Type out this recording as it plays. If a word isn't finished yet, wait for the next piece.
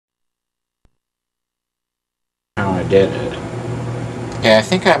did it. Okay, I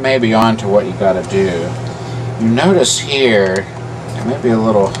think I may be on to what you gotta do. You notice here, it may be a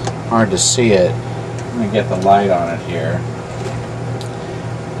little hard to see it. Let me get the light on it here.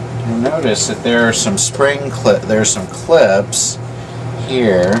 You'll notice that there are some there's some clips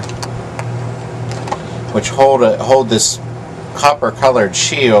here which hold this copper colored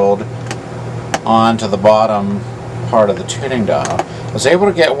shield onto the bottom part of the tuning dial. I was able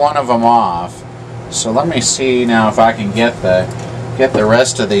to get one of them off, so let me see now if I can get the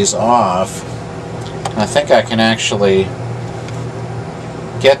rest of these off. I think I can actually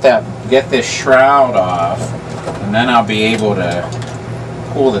get this shroud off, and then I'll be able to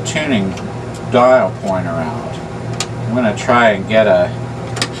pull the tuning dial pointer out. I'm going to try and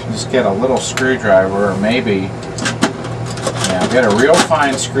just get a little screwdriver, or maybe get a real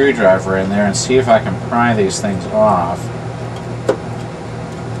fine screwdriver in there and see if I can pry these things off.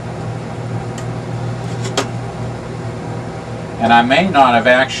 And I may not have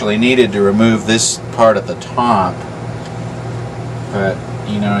actually needed to remove this part at the top, but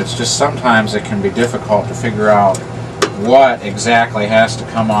it's just sometimes it can be difficult to figure out what exactly has to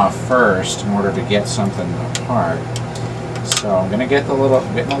come off first in order to get something apart. So I'm going to getting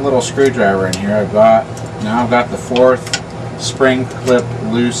a little screwdriver in here. Now I've got the fourth spring clip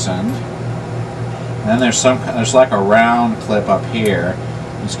loosened. And then there's like a round clip up here.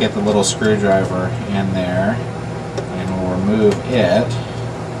 Just get the little screwdriver in there, and we'll remove it.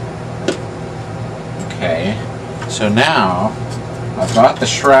 Okay. So now I've got the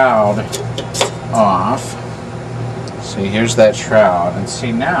shroud off. See, here's that shroud, and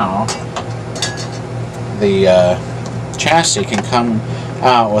see now the chassis can come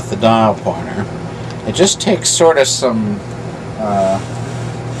out with the dial pointer. It just takes sort of some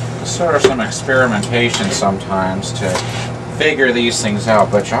experimentation sometimes to figure these things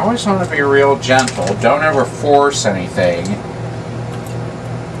out, but you always want to be real gentle. Don't ever force anything,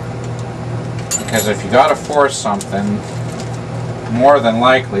 because if you got to force something, more than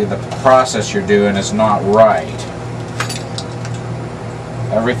likely the process you're doing is not right.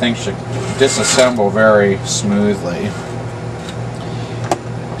 Everything should disassemble very smoothly.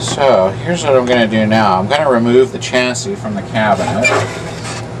 So here's what I'm going to do now. I'm going to remove the chassis from the cabinet,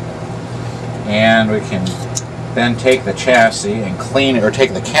 and we can then take the chassis and clean it, or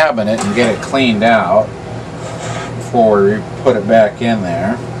take the cabinet and get it cleaned out before we put it back in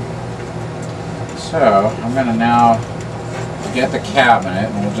there. So I'm going to now get the cabinet,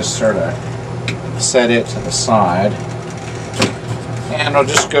 and we'll just sort of set it to the side. And I'll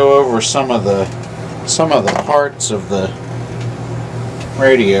just go over some of the parts of the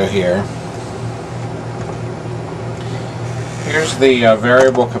radio here. Here's the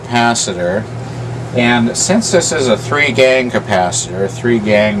variable capacitor, and since this is a 3-gang capacitor,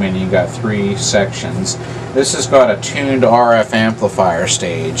 3-gang meaning you got 3 sections, this has got a tuned RF amplifier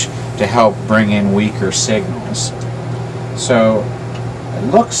stage to help bring in weaker signals. So it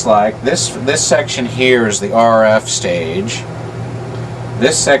looks like this section here is the RF stage.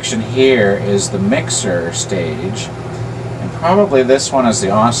 This section here is the mixer stage, and probably this one is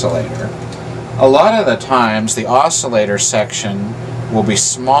the oscillator. A lot of the times the oscillator section will be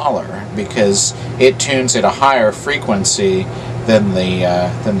smaller because it tunes at a higher frequency than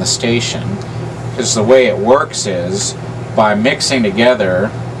the station. Because the way it works is by mixing together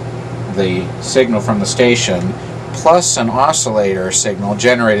the signal from the station plus an oscillator signal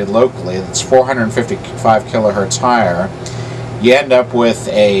generated locally that's 455 kilohertz higher, you end up with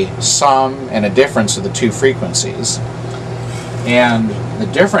a sum and a difference of the two frequencies. And the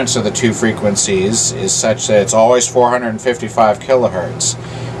difference of the two frequencies is such that it's always 455 kilohertz.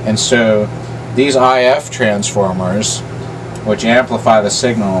 And so these IF transformers, which amplify the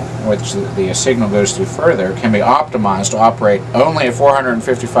signal, which the signal goes through further, can be optimized to operate only at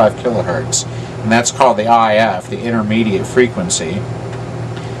 455 kilohertz. And that's called the IF, the intermediate frequency.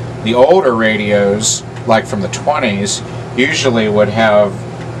 The older radios, like from the 20s, usually would have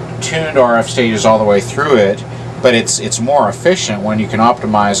tuned RF stages all the way through it, but it's more efficient when you can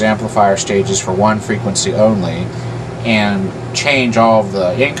optimize amplifier stages for one frequency only and change all of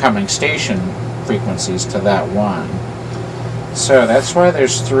the incoming station frequencies to that one. So that's why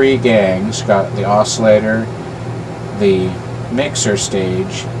there's 3 gangs. Got the oscillator, the mixer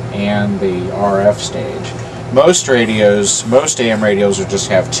stage, and the RF stage. Most radios, most AM radios will just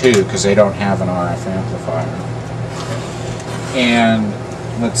have 2 because they don't have an RF amplifier. And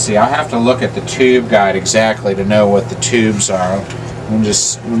let's see, I'll have to look at the tube guide exactly to know what the tubes are. I'm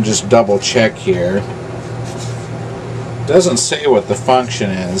just double check here. It doesn't say what the function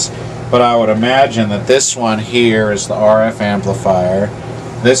is, but I would imagine that this one here is the RF amplifier.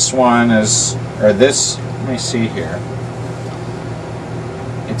 This one is, or this, let me see here.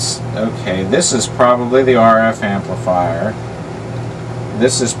 It's okay. This is probably the RF amplifier.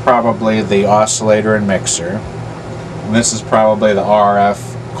 This is probably the oscillator and mixer. And this is probably the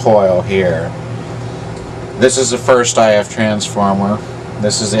RF coil here. This is the first IF transformer.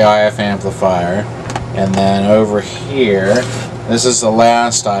 This is the IF amplifier. And then over here, this is the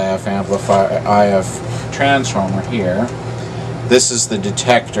last IF amplifier, IF transformer here. This is the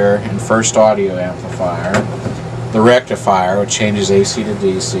detector and first audio amplifier. The rectifier, which changes AC to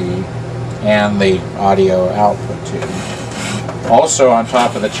DC, and the audio output tube. Also on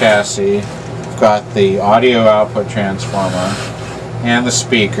top of the chassis, we've got the audio output transformer, and the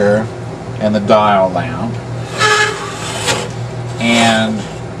speaker, and the dial lamp. And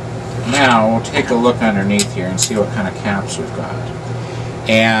now we'll take a look underneath here and see what kind of caps we've got.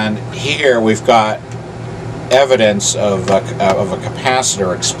 And here we've got evidence of a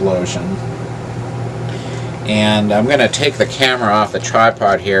capacitor explosion. And I'm going to take the camera off the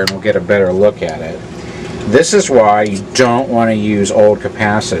tripod here and we'll get a better look at it. This is why you don't want to use old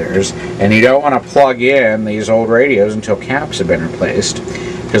capacitors, and you don't want to plug in these old radios until caps have been replaced.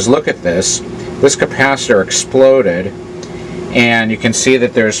 Because look at this. This capacitor exploded, and you can see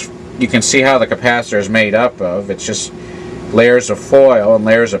that you can see how the capacitor is made up of. It's just layers of foil and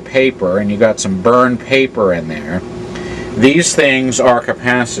layers of paper, and you got some burned paper in there. These things are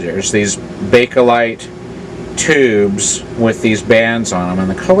capacitors, these Bakelite tubes with these bands on them,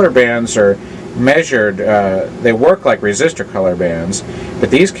 and the color bands are measured, they work like resistor color bands, but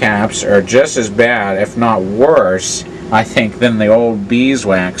these caps are just as bad, if not worse, I think, than the old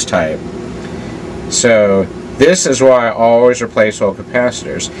beeswax type. So this is why I always replace old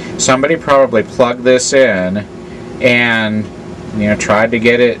capacitors. Somebody probably plugged this in and, you know, tried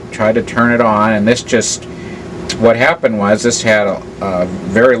to turn it on, and this just, what happened was this had a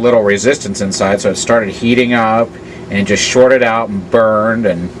very little resistance inside, so it started heating up and it just shorted out and burned,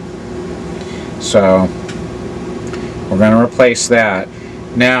 and so we're going to replace that.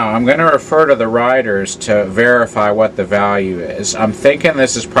 Now I'm going to refer to the riders to verify what the value is. I'm thinking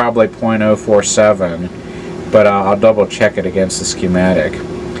this is probably 0.047, but I'll double check it against the schematic.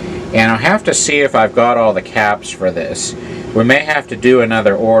 And I'll have to see if I've got all the caps for this. We may have to do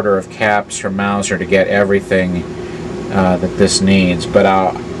another order of caps from Mauser to get everything that this needs,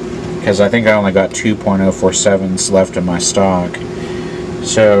 but because I think I only got 2.047s left in my stock.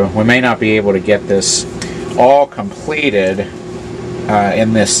 So we may not be able to get this all completed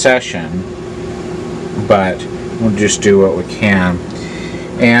in this session, but we'll just do what we can.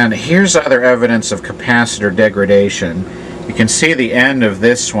 And here's other evidence of capacitor degradation. You can see the end of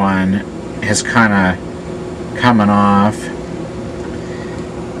this one is kind of coming off,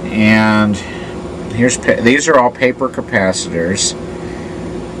 and these are all paper capacitors,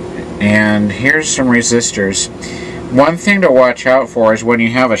 and here's some resistors. One thing to watch out for is when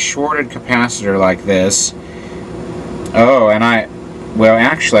you have a shorted capacitor like this. Oh, and well,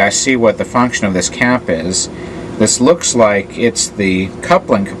 actually I see what the function of this cap is. This looks like it's the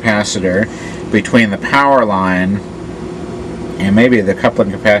coupling capacitor between the power line, and maybe the coupling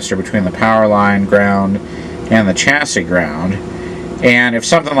capacitor between the power line ground and the chassis ground. And if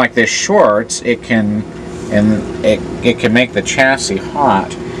something like this shorts, it can make the chassis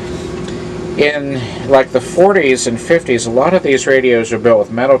hot. In like the 40s and 50s, a lot of these radios are built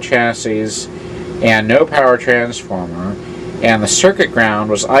with metal chassis and no power transformer, and the circuit ground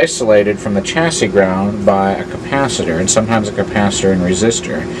was isolated from the chassis ground by a capacitor, and sometimes a capacitor and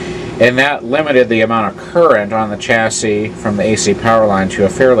resistor. And that limited the amount of current on the chassis from the AC power line to a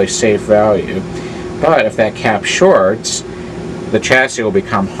fairly safe value. But if that cap shorts, the chassis will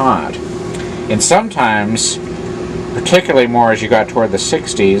become hot. And sometimes, particularly more as you got toward the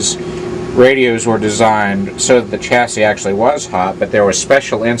 60s, radios were designed so that the chassis actually was hot, but there was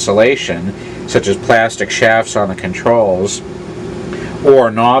special insulation, such as plastic shafts on the controls, or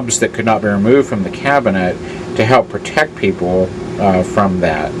knobs that could not be removed from the cabinet to help protect people from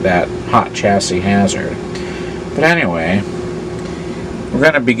that hot chassis hazard. But anyway, we're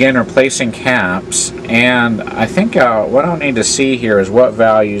going to begin replacing caps, and I think what I'll need to see here is what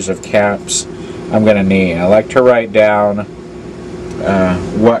values of caps I'm going to need. I like to write down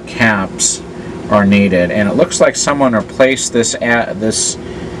what caps are needed, and it looks like someone replaced this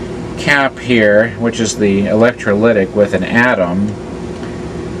cap here, which is the electrolytic, with an atom,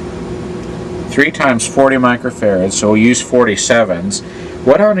 3 times 40 microfarads, so we'll use 47s.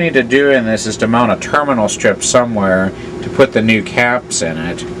 What I'll need to do in this is to mount a terminal strip somewhere to put the new caps in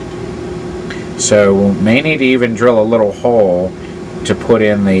it. So we may need to even drill a little hole to put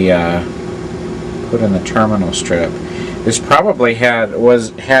in the terminal strip. This probably had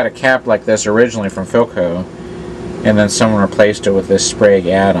a cap like this originally from Philco, and then someone replaced it with this Sprague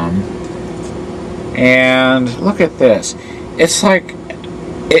Atom. And look at this. It's like,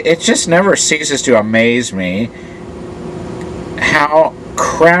 it just never ceases to amaze me how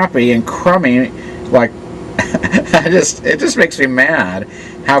crappy and crummy, like, it just makes me mad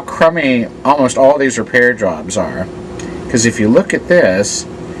how crummy almost all these repair jobs are. Because if you look at this,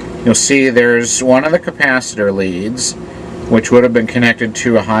 you'll see there's one of the capacitor leads, which would have been connected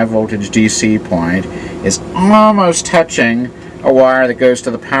to a high voltage DC point, is almost touching a wire that goes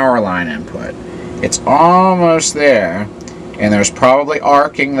to the power line input. It's almost there, and there's probably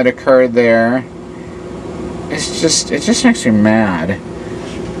arcing that occurred there. It just makes me mad.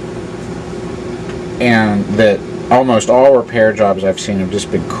 And that almost all repair jobs I've seen have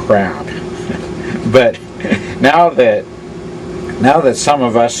just been crap. But now that some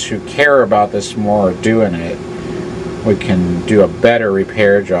of us who care about this more are doing it, we can do a better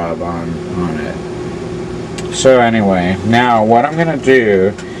repair job on it. So anyway, now what I'm going to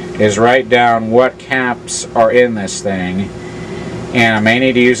do is write down what caps are in this thing, and I may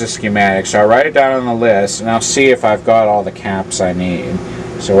need to use a schematic, so I'll write it down on the list and I'll see if I've got all the caps I need.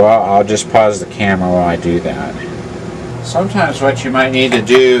 So I'll just pause the camera while I do that. Sometimes what you might need to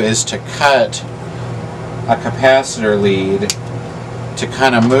do is to cut a capacitor lead to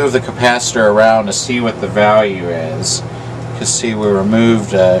kind of move the capacitor around to see what the value is. Because see, we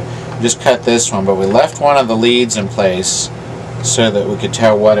removed, just cut this one, but we left one of the leads in place so that we could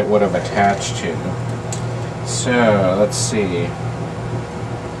tell what it would have attached to. So let's see.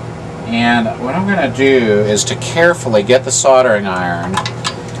 And what I'm going to do is to carefully get the soldering iron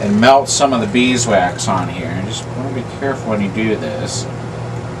and melt some of the beeswax on here. And just want to be careful when you do this.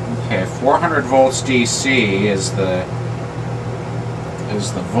 Okay, 400 volts DC is the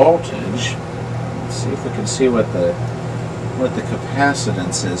voltage. Let's see if we can see what the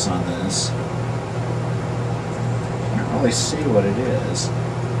capacitance is on this. Can't really see what it is.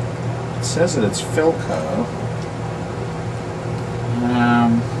 It says that it's Philco.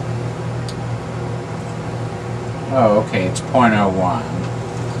 Oh, okay, it's 0.01.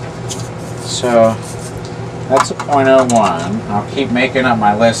 So that's a 0.01. I'll keep making up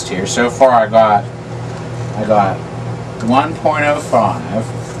my list here. So far I got 1.05,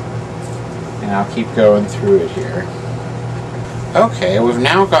 and I'll keep going through it here. Okay, we've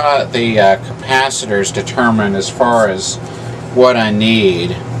now got the capacitors determined as far as what I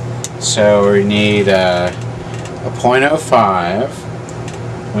need. So we need a 0.05,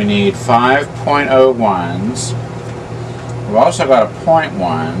 we need 5 0.01s, we've also got a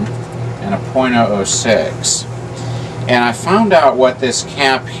 0.1 and a 0.006. And I found out what this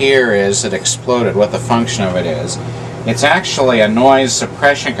cap here is that exploded, what the function of it is. It's actually a noise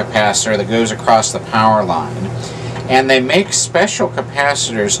suppression capacitor that goes across the power line. And they make special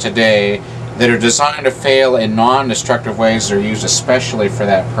capacitors today that are designed to fail in non-destructive ways that are used especially for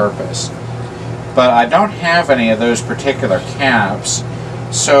that purpose. But I don't have any of those particular caps,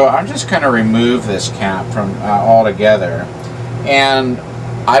 so I'm just going to remove this cap from altogether. And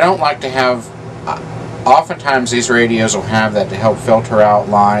I don't like to have, oftentimes these radios will have that to help filter out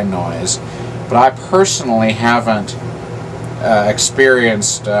line noise, but I personally haven't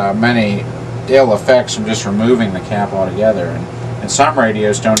experienced many ill effects from just removing the cap altogether, and some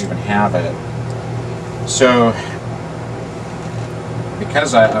radios don't even have it. So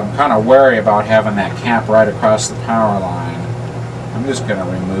because I'm kind of wary about having that cap right across the power line, I'm just going to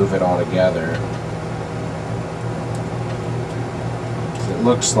remove it altogether. It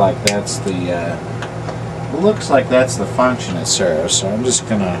looks like that's the function it serves, so I'm just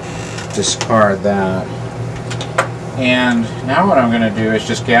going to discard that. And now what I'm going to do is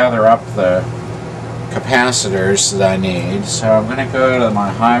just gather up the capacitors that I need. So I'm going to go to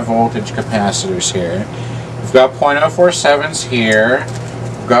my high voltage capacitors here. We've got 0.047s here,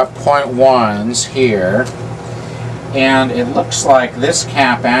 we've got 0.1s here, and it looks like this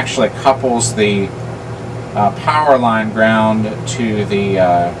cap actually couples the power line ground to the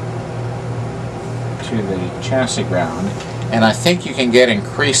chassis ground, and I think you can get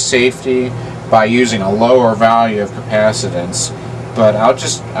increased safety by using a lower value of capacitance, but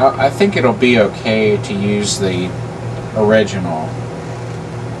I think it'll be okay to use the original.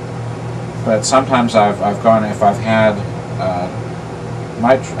 But sometimes I've gone, if I've had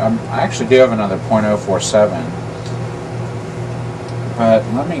I actually do have another 0.047, but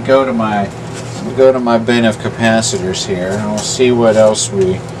let me go to my bin of capacitors here and we'll see what else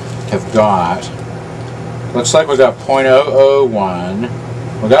we have got. Looks like we got 0.001.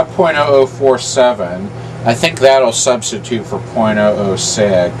 We got 0.0047. I think that'll substitute for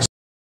 0.006.